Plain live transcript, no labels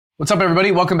What's up,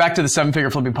 everybody? Welcome back to the Seven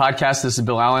Figure Flipping Podcast. This is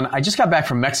Bill Allen. I just got back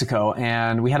from Mexico,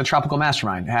 and we had a tropical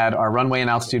mastermind. Had our runway and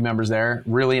altitude members there.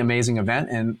 Really amazing event.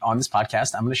 And on this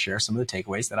podcast, I'm going to share some of the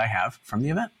takeaways that I have from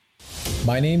the event.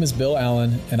 My name is Bill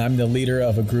Allen, and I'm the leader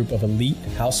of a group of elite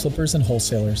house flippers and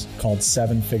wholesalers called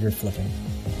Seven Figure Flipping.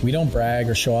 We don't brag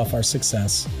or show off our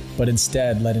success, but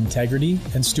instead let integrity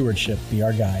and stewardship be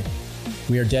our guide.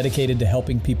 We are dedicated to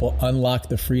helping people unlock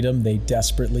the freedom they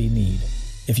desperately need.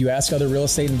 If you ask other real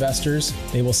estate investors,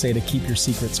 they will say to keep your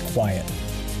secrets quiet.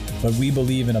 But we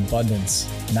believe in abundance,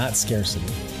 not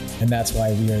scarcity. And that's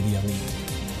why we are the elite.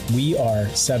 We are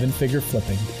Seven Figure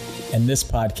Flipping, and this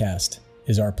podcast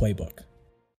is our playbook.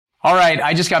 All right.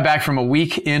 I just got back from a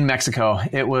week in Mexico.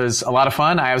 It was a lot of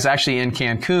fun. I was actually in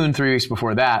Cancun 3 weeks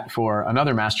before that for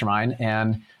another mastermind.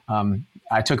 And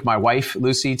I took my wife,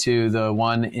 Lucy, to the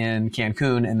one in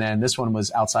Cancun. And then this one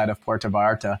was outside of Puerto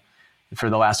Vallarta for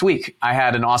the last week. I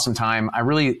had an awesome time. I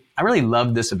really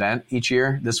love this event each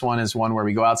year. This one is one where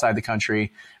we go outside the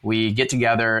country. We get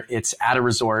together. It's at a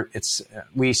resort.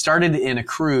 We started in a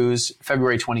cruise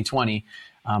February 2020.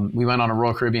 We went on a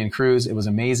Royal Caribbean cruise. It was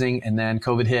amazing. And then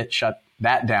COVID hit, shut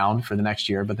that down for the next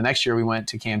year. But the next year we went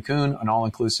to Cancun, an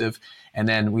all-inclusive. And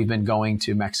then we've been going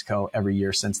to Mexico every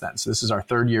year since then. So this is our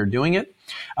third year doing it.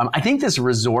 I think this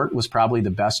resort was probably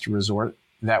the best resort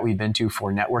that we've been to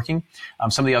for networking.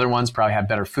 Some of the other ones probably had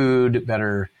better food,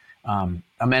 better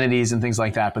amenities and things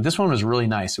like that. But this one was really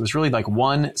nice. It was really like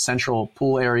one central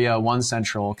pool area, one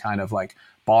central kind of like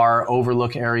bar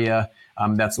overlook area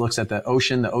that looks at the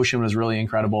ocean. The ocean was really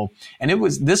incredible. And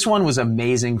this one was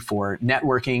amazing for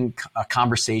networking,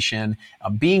 conversation,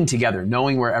 being together,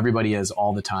 knowing where everybody is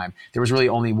all the time. There was really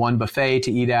only one buffet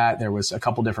to eat at. There was a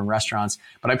couple different restaurants,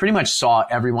 but I pretty much saw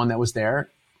everyone that was there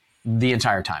the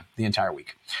entire time, the entire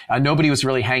week. Nobody was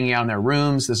really hanging out in their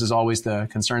rooms. This is always the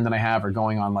concern that I have, or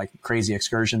going on like crazy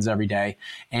excursions every day.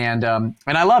 And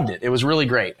I loved it. It was really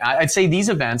great. I'd say these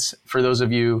events, for those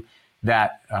of you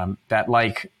that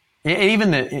like, even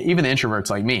the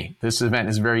introverts like me, this event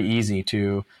is very easy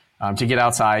to get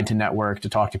outside, to network, to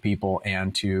talk to people,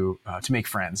 and to make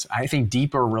friends. I think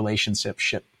deep relationships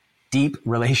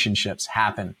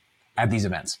happen at these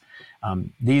events.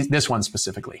 This one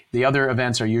specifically. The other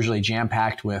events are usually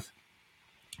jam-packed with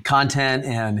content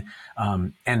and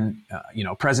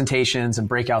presentations and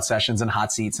breakout sessions and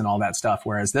hot seats and all that stuff.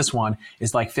 Whereas this one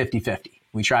is like 50-50.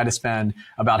 We try to spend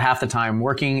about half the time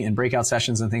working in breakout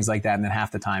sessions and things like that, and then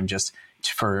half the time just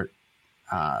for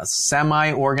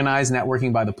semi-organized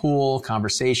networking by the pool,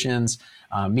 conversations,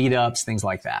 meetups, things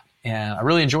like that. And I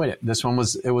really enjoyed it. This one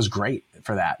was great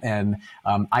for that. And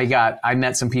I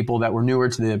met some people that were newer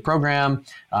to the program,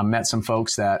 met some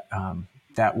folks that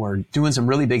were doing some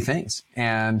really big things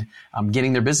and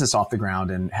getting their business off the ground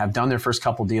and have done their first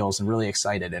couple deals, and really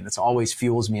excited. And it's always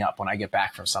fuels me up when I get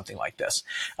back from something like this.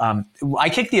 I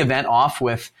kicked the event off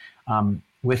with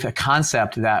a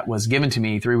concept that was given to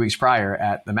me 3 weeks prior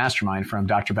at the mastermind from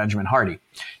Dr. Benjamin Hardy.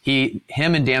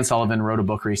 Him and Dan Sullivan wrote a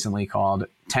book recently called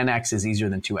 10X is Easier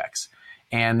Than 2X.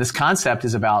 And this concept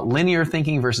is about linear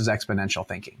thinking versus exponential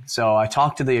thinking. So I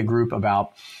talked to the group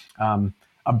about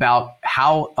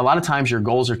how a lot of times your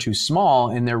goals are too small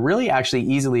and they're really actually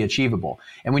easily achievable.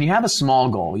 And when you have a small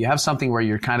goal, you have something where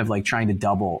you're kind of like trying to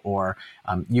double, or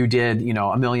you did,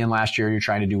 $1 million last year, you're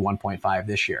trying to do 1.5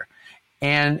 this year.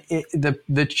 And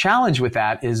the challenge with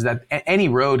that is that any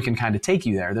road can kind of take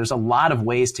you there. There's a lot of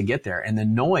ways to get there, and the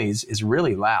noise is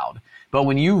really loud. But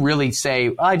when you really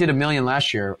say, I did $1 million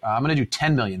last year, I'm going to do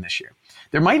 10 million this year,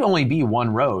 there might only be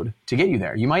one road to get you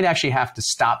there. You might actually have to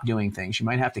stop doing things. You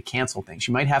might have to cancel things.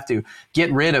 You might have to get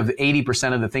rid of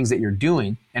 80% of the things that you're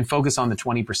doing and focus on the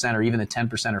 20% or even the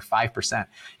 10% or 5%.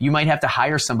 You might have to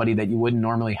hire somebody that you wouldn't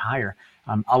normally hire.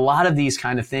 A lot of these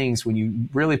kind of things, when you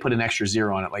really put an extra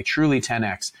zero on it, like truly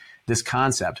 10X, this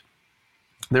concept,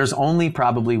 there's only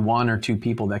probably one or two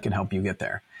people that can help you get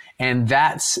there. And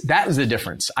that is the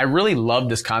difference. I really love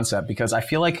this concept because I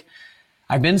feel like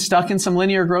I've been stuck in some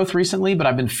linear growth recently, but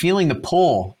I've been feeling the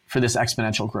pull for this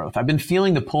exponential growth. I've been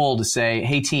feeling the pull to say,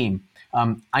 hey team,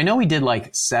 I know we did like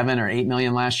 7 or 8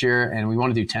 million last year and we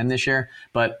want to do 10 this year,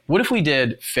 but what if we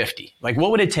did 50? Like,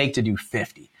 what would it take to do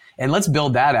 50? And let's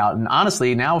build that out. And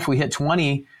honestly, now if we hit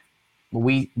 20,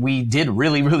 we did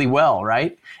really, really well,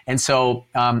 right? And so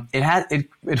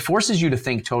it forces you to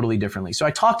think totally differently. So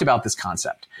I talked about this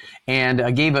concept, and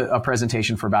I gave a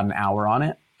presentation for about an hour on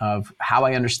it, of how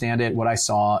I understand it, what I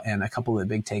saw, and a couple of the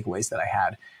big takeaways that I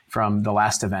had from the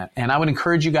last event. And I would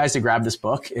encourage you guys to grab this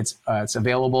book. It's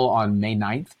available on May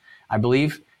 9th, I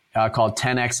believe. called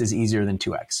 10X is Easier Than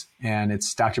 2X. And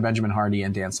it's Dr. Benjamin Hardy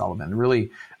and Dan Sullivan. Really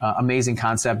amazing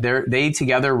concept. They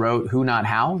together wrote Who Not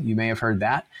How. You may have heard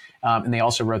that. And they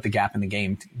also wrote The Gap and the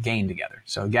Gain together.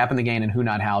 So Gap and the Gain and Who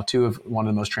Not How, two of one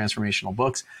of the most transformational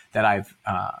books that I've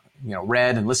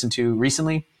read and listened to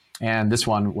recently. And this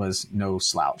one was no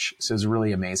slouch. So it was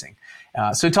really amazing.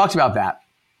 So we talked about that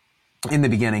in the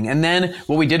beginning. And then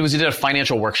what we did was we did a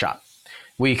financial workshop.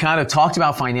 We kind of talked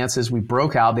about finances. We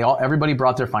broke out. Everybody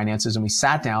brought their finances, and we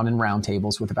sat down in round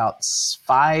tables with about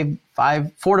 4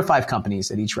 to 5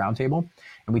 companies at each round table.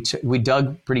 And we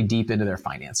dug pretty deep into their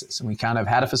finances. And we kind of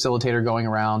had a facilitator going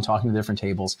around, talking to different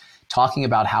tables, talking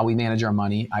about how we manage our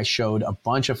money. I showed a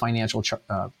bunch of financial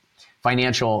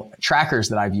trackers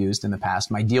that I've used in the past.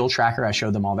 My deal tracker, I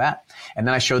showed them all that. And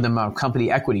then I showed them a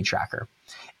company equity tracker.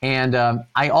 And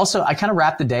I kind of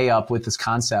wrapped the day up with this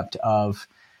concept of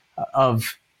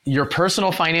your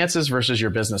personal finances versus your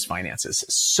business finances.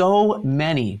 So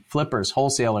many flippers,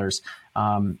 wholesalers,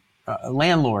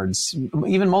 landlords,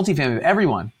 even multifamily,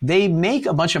 everyone, they make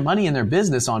a bunch of money in their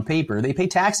business on paper. They pay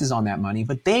taxes on that money,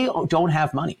 but they don't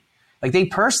have money. Like, they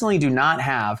personally do not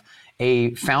have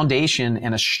a foundation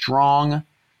and a strong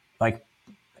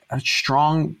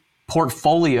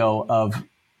portfolio of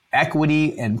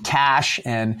equity and cash,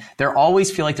 and they always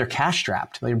feel like they're cash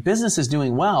strapped. Their business is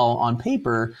doing well on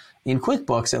paper in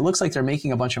QuickBooks. It looks like they're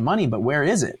making a bunch of money, but where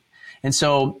is it? And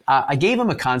so I gave them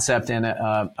a concept and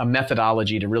a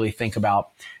methodology to really think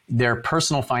about their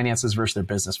personal finances versus their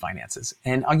business finances.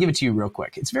 And I'll give it to you real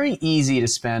quick. It's very easy to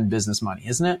spend business money,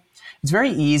 isn't it? It's very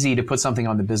easy to put something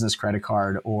on the business credit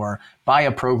card or buy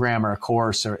a program or a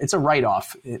course, or it's a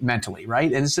write-off mentally,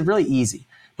 right? And it's really easy.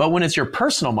 But when it's your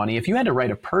personal money, if you had to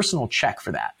write a personal check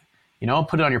for that,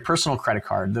 put it on your personal credit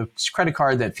card, the credit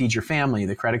card that feeds your family,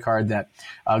 the credit card that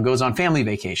goes on family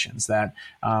vacations, that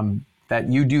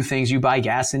you do things, you buy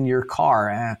gas in your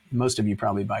car. Most of you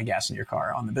probably buy gas in your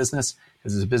car on the business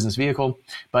because it's a business vehicle.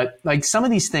 But like, some of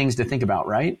these things to think about,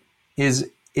 right,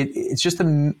 it's just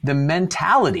the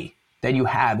mentality that you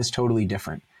have is totally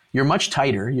different. You're much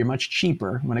tighter, you're much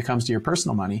cheaper when it comes to your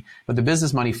personal money, but the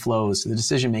business money flows, so the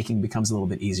decision-making becomes a little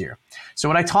bit easier. So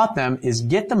what I taught them is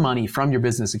get the money from your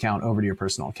business account over to your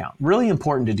personal account. Really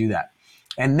important to do that.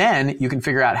 And then you can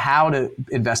figure out how to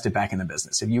invest it back in the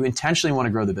business. If you intentionally want to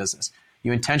grow the business,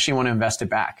 you intentionally want to invest it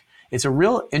back. It's a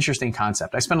real interesting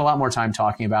concept. I spent a lot more time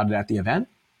talking about it at the event,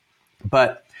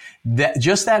 but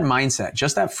just that mindset,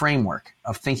 just that framework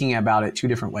of thinking about it two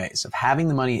different ways, of having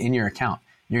the money in your account,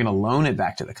 you're going to loan it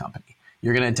back to the company.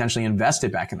 You're going to intentionally invest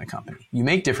it back in the company. You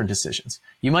make different decisions.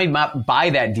 You might not buy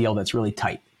that deal that's really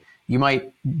tight. You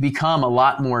might become a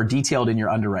lot more detailed in your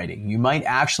underwriting. You might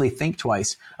actually think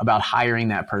twice about hiring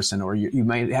that person, or you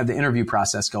might have the interview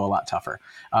process go a lot tougher.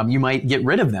 You might get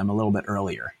rid of them a little bit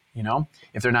earlier,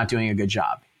 if they're not doing a good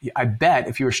job. I bet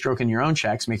if you were stroking your own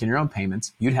checks, making your own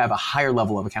payments, you'd have a higher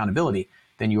level of accountability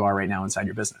than you are right now inside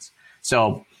your business.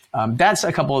 So that's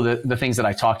a couple of the things that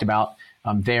I talked about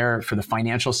there for the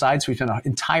financial side. So we spent an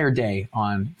entire day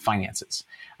on finances.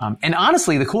 And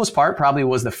honestly, the coolest part probably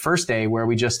was the first day where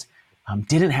we just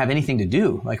didn't have anything to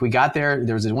do. Like, we got there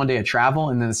was one day of travel,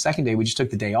 and then the second day we just took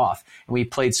the day off and we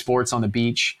played sports on the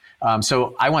beach.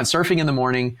 So I went surfing in the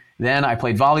morning, then I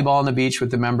played volleyball on the beach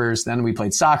with the members. Then we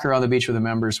played soccer on the beach with the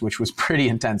members, which was pretty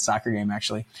intense soccer game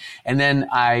actually. And then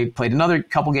I played another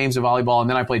couple games of volleyball, and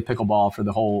then I played pickleball for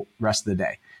the whole rest of the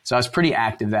day. So I was pretty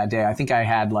active that day. I think I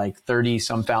had like 30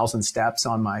 some thousand steps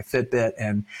on my Fitbit,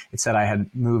 and it said I had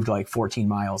moved like 14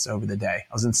 miles over the day.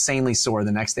 I was insanely sore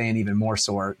the next day and even more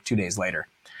sore 2 days later.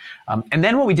 And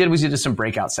then what we did was we did some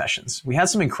breakout sessions. We had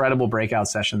some incredible breakout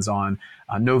sessions on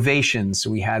novations.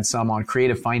 We had some on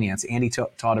creative finance. Andy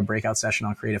taught a breakout session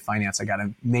on creative finance. I got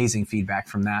amazing feedback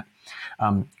from that.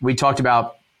 We talked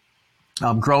about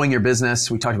growing your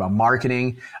business. We talked about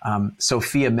marketing.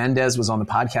 Sophia Mendez was on the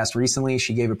podcast recently.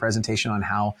 She gave a presentation on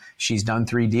how she's done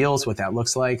 3 deals, what that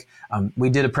looks like. We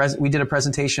did a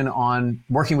presentation on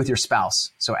working with your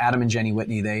spouse. So Adam and Jenny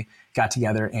Whitney, they got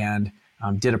together and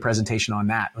did a presentation on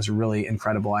that. It was really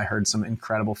incredible. I heard some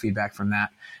incredible feedback from that.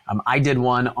 I did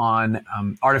one on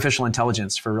artificial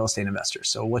intelligence for real estate investors.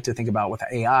 So what to think about with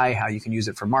AI, how you can use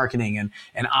it for marketing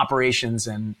and operations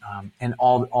and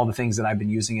all the things that I've been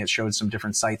using. It showed some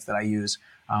different sites that I use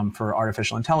for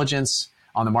artificial intelligence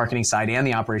on the marketing side and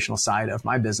the operational side of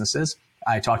my businesses.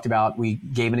 We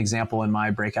gave an example in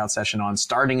my breakout session on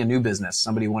starting a new business.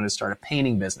 Somebody wanted to start a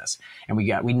painting business, and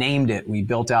we named it. We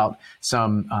built out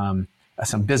some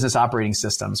some business operating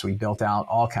systems. We built out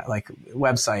all like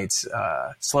websites,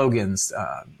 slogans,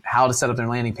 how to set up their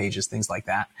landing pages, things like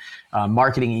that.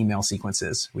 Marketing email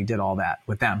sequences. We did all that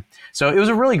with them. So it was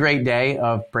a really great day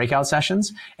of breakout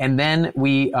sessions. And then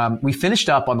we finished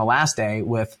up on the last day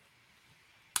with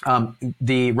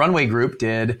the runway group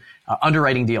did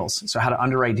underwriting deals. So how to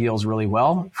underwrite deals really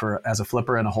well as a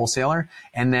flipper and a wholesaler.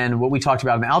 And then what we talked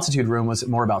about in the altitude room was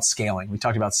more about scaling. We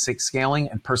talked about scaling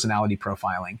and personality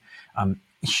profiling.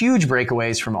 Huge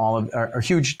breakaways from or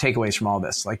huge takeaways from all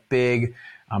this, like big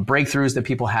breakthroughs that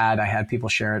people had. I had people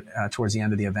share it towards the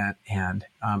end of the event. And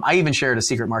I even shared a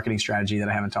secret marketing strategy that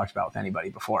I haven't talked about with anybody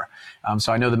before.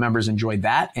 So I know the members enjoyed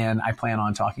that, and I plan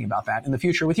on talking about that in the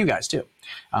future with you guys too.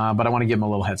 But I want to give them a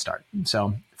little head start.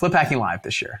 So Flip Hacking Live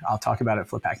this year. I'll talk about it at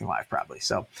Flip Hacking Live probably.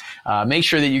 So make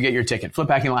sure that you get your ticket,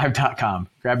 fliphackinglive.com.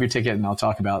 Grab your ticket, and I'll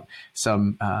talk about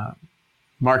some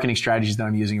marketing strategies that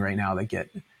I'm using right now that get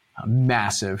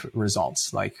massive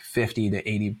results, like 50 to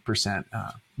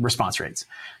 80% response rates.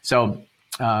 So,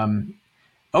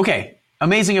 okay,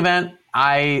 amazing event.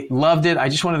 I loved it. I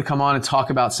just wanted to come on and talk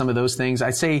about some of those things.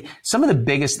 I'd say some of the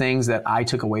biggest things that I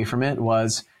took away from it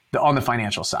was on the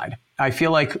financial side. I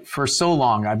feel like for so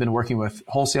long, I've been working with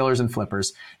wholesalers and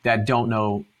flippers that don't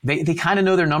know, they kind of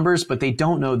know their numbers, but they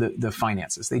don't know the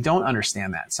finances. They don't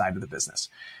understand that side of the business.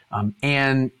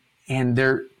 And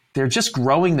they're just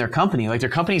growing their company. Like their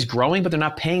company's growing, but they're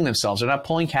not paying themselves. They're not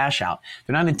pulling cash out.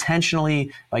 They're not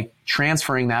intentionally like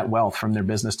transferring that wealth from their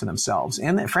business to themselves.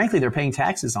 And frankly, they're paying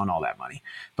taxes on all that money,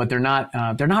 but they're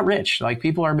not rich. Like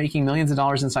people are making millions of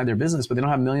dollars inside their business, but they don't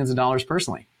have millions of dollars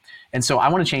personally. And so I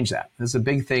want to change that. This is a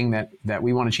big thing that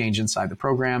we want to change inside the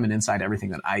program and inside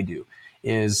everything that I do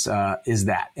is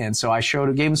that. And so I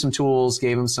gave them some tools,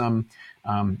 gave them some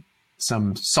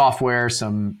software,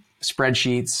 some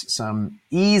spreadsheets, some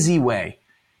easy way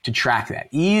to track that,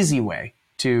 easy way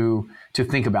to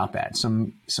think about that,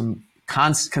 some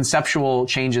conceptual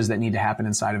changes that need to happen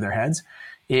inside of their heads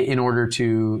in order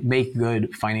to make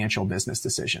good financial business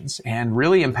decisions and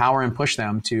really empower and push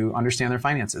them to understand their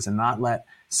finances and not let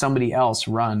somebody else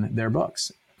run their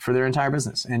books for their entire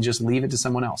business and just leave it to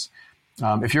someone else.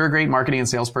 If you're a great marketing and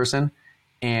salesperson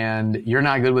and you're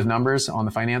not good with numbers on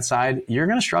the finance side, you're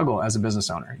going to struggle as a business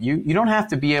owner. You don't have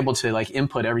to be able to like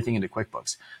input everything into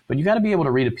QuickBooks, but you got to be able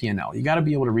to read a P&L. You got to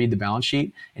be able to read the balance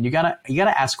sheet, and you got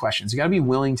to ask questions. You got to be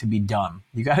willing to be dumb.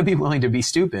 You got to be willing to be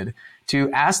stupid to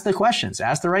ask the questions,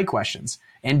 ask the right questions,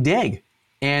 and dig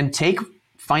and take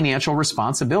financial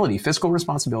responsibility, fiscal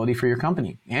responsibility for your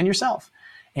company and yourself.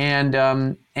 And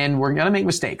we're going to make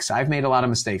mistakes. I've made a lot of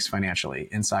mistakes financially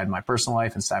inside my personal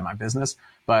life, inside my business,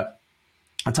 but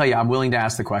I'll tell you, I'm willing to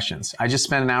ask the questions. I just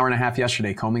spent an hour and a half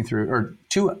yesterday combing through, or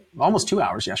almost 2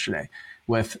 hours yesterday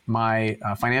with my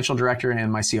financial director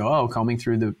and my COO combing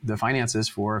through the finances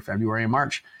for February and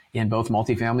March in both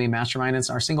multifamily mastermind and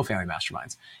our single family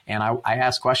masterminds. And I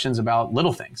asked questions about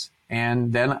little things.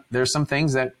 And then there's some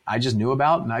things that I just knew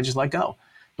about and I just let go.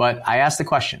 But I asked the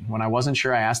question. When I wasn't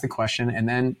sure, I asked the question. And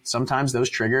then sometimes those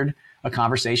triggered a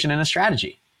conversation and a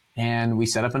strategy. And we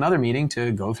set up another meeting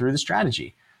to go through the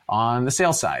strategy on the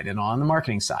sales side and on the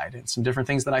marketing side and some different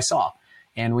things that I saw.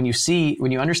 And when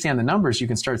you understand the numbers, you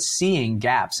can start seeing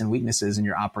gaps and weaknesses in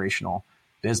your operational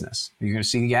business. You're going to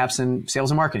see the gaps in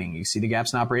sales and marketing. You see the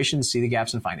gaps in operations, see the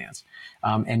gaps in finance.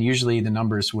 And usually the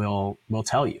numbers will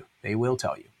tell you. They will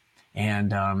tell you.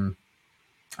 And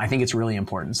I think it's really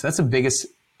important. So that's the biggest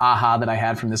aha that I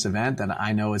had from this event that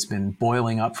I know it's been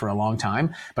boiling up for a long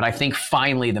time. But I think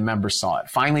finally the members saw it.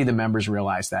 Finally, the members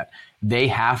realized that they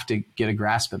have to get a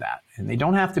grasp of that. And they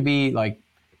don't have to be like,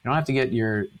 you don't have to get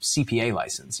your CPA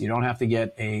license. You don't have to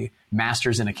get a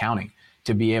master's in accounting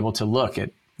to be able to look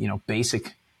at,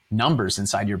 basic numbers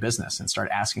inside your business and start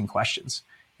asking questions.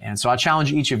 And so I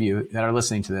challenge each of you that are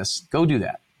listening to this, go do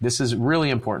that. This is really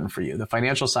important for you. The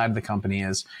financial side of the company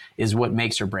is what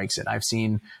makes or breaks it. I've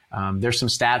seen there's some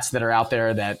stats that are out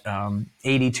there that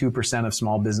 82% of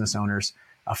small business owners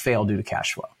fail due to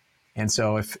cash flow. And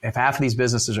so if half of these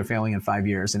businesses are failing in 5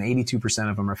 years and 82%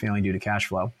 of them are failing due to cash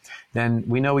flow, then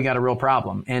we know we got a real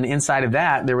problem. And inside of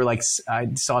that, there were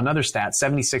I saw another stat,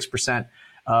 76%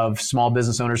 of small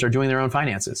business owners are doing their own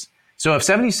finances. So if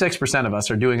 76% of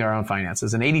us are doing our own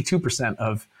finances and 82%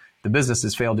 of the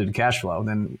businesses fail due to cash flow,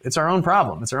 then it's our own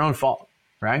problem. It's our own fault,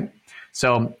 right?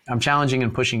 So I'm challenging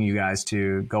and pushing you guys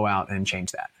to go out and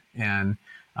change that. And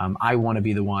I want to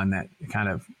be the one that kind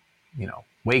of,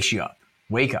 wakes you up.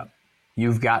 Wake up.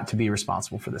 You've got to be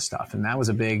responsible for this stuff. And that was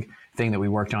a big thing that we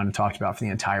worked on and talked about for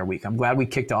the entire week. I'm glad we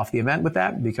kicked off the event with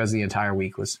that because the entire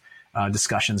week was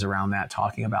discussions around that,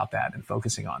 talking about that and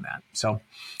focusing on that. So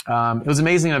it was an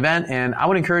amazing event, and I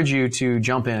would encourage you to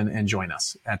jump in and join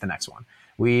us at the next one.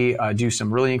 We do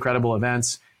some really incredible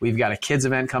events. We've got a kids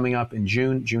event coming up in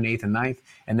June 8th and 9th.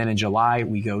 And then in July,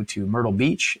 we go to Myrtle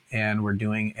Beach, and we're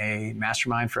doing a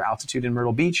mastermind for altitude in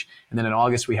Myrtle Beach. And then in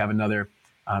August, we have another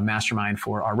mastermind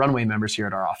for our runway members here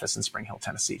at our office in Spring Hill,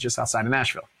 Tennessee, just outside of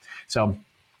Nashville. So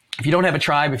if you don't have a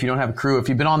tribe, if you don't have a crew, if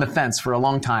you've been on the fence for a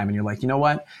long time and you're like, you know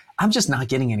what, I'm just not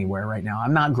getting anywhere right now.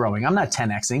 I'm not growing. I'm not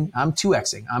 10Xing. I'm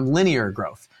 2Xing. I'm linear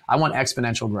growth. I want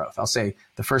exponential growth. I'll say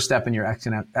the first step in your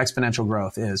exponential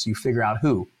growth is you figure out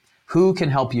who can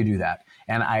help you do that.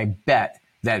 And I bet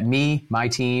that me, my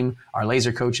team, our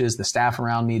laser coaches, the staff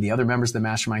around me, the other members of the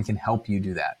mastermind can help you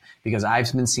do that, because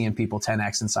I've been seeing people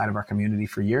 10X inside of our community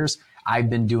for years. I've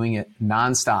been doing it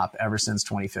nonstop ever since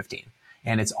 2015.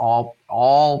 And it's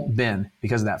all been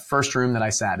because of that first room that I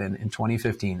sat in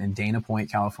 2015 in Dana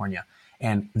Point, California.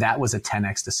 And that was a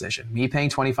 10X decision. Me paying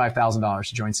 $25,000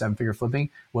 to join Seven Figure Flipping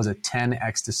was a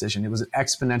 10X decision. It was an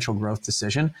exponential growth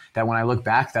decision that when I look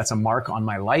back, that's a mark on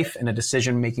my life and a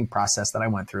decision-making process that I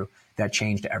went through that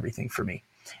changed everything for me.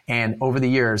 And over the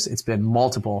years, it's been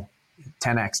multiple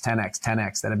 10X, 10X,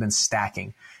 10X that have been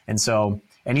stacking. And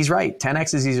he's right.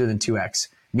 10X is easier than 2X.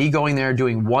 Me going there,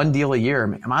 doing one deal a year,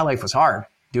 my life was hard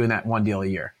doing that one deal a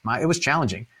year. It was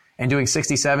challenging. And doing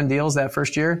 67 deals that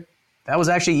first year, that was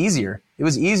actually easier. It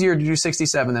was easier to do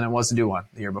 67 than it was to do one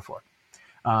the year before.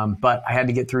 But I had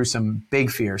to get through some big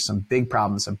fears, some big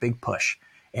problems, some big push.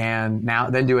 And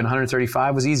then doing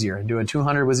 135 was easier, and doing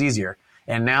 200 was easier.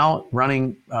 And now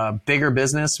running a bigger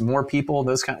business, more people,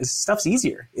 those kind of stuff's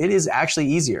easier. It is actually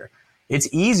easier. It's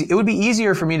easy. It would be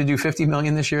easier for me to do 50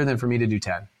 million this year than for me to do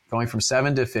 10. Going from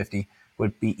 7 to 50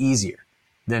 would be easier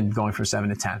than going from 7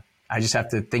 to 10. I just have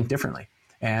to think differently.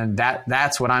 And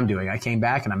that's what I'm doing. I came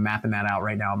back and I'm mapping that out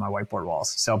right now on my whiteboard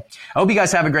walls. So I hope you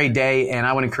guys have a great day, and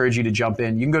I would encourage you to jump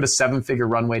in. You can go to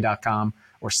sevenfigurerunway.com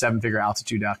or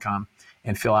sevenfigurealtitude.com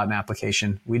and fill out an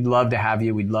application. We'd love to have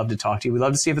you. We'd love to talk to you. We'd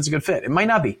love to see if it's a good fit. It might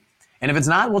not be. And if it's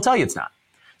not, we'll tell you it's not.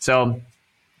 So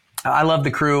I love the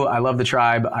crew. I love the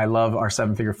tribe. I love our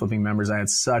Seven Figure Flipping members. I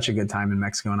had such a good time in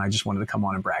Mexico, and I just wanted to come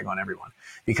on and brag on everyone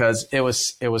because it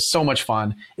was so much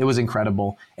fun. It was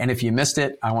incredible. And if you missed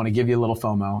it, I want to give you a little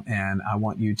FOMO, and I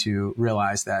want you to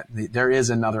realize that there is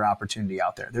another opportunity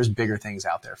out there. There's bigger things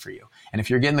out there for you. And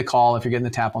if you're getting the call, if you're getting the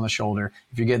tap on the shoulder,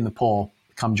 if you're getting the pull,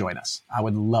 come join us. I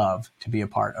would love to be a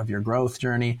part of your growth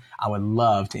journey. I would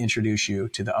love to introduce you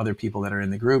to the other people that are in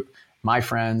the group. My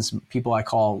friends, people I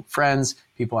call friends,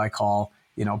 people I call,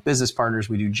 business partners.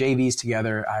 We do JVs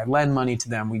together. I lend money to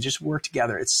them. We just work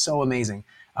together. It's so amazing.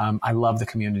 I love the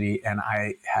community, and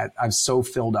I'm so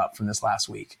filled up from this last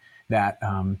week that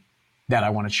I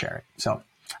want to share it. So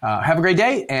have a great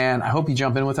day, and I hope you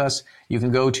jump in with us. You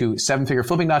can go to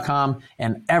sevenfigureflipping.com,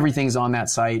 and everything's on that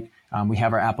site. We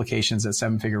have our applications at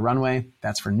Seven Figure Runway.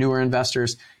 That's for newer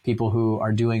investors, people who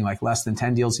are doing like less than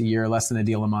 10 deals a year, less than a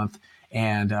deal a month,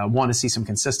 and want to see some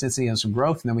consistency and some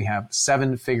growth. And then we have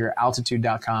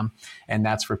sevenfigurealtitude.com, and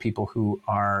that's for people who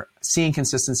are seeing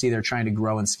consistency. They're trying to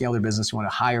grow and scale their business. They want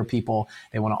to hire people.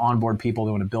 They want to onboard people.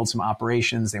 They want to build some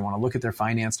operations. They want to look at their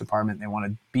finance department. They want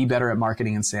to be better at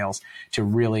marketing and sales to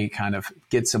really kind of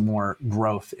get some more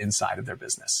growth inside of their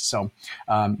business. So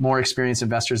more experienced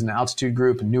investors in the altitude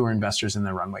group, newer investors in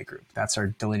the runway group. That's our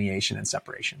delineation and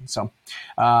separation. So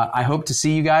I hope to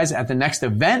see you guys at the next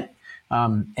event.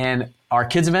 And our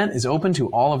kids event is open to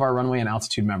all of our runway and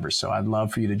altitude members. So I'd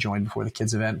love for you to join before the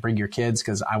kids event. Bring your kids,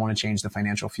 because I want to change the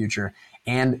financial future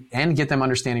and get them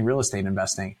understanding real estate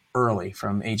investing early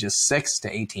from ages 6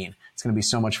 to 18. It's going to be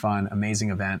so much fun, amazing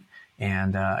event.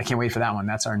 And I can't wait for that one.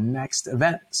 That's our next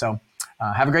event. So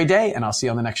have a great day, and I'll see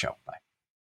you on the next show. Bye.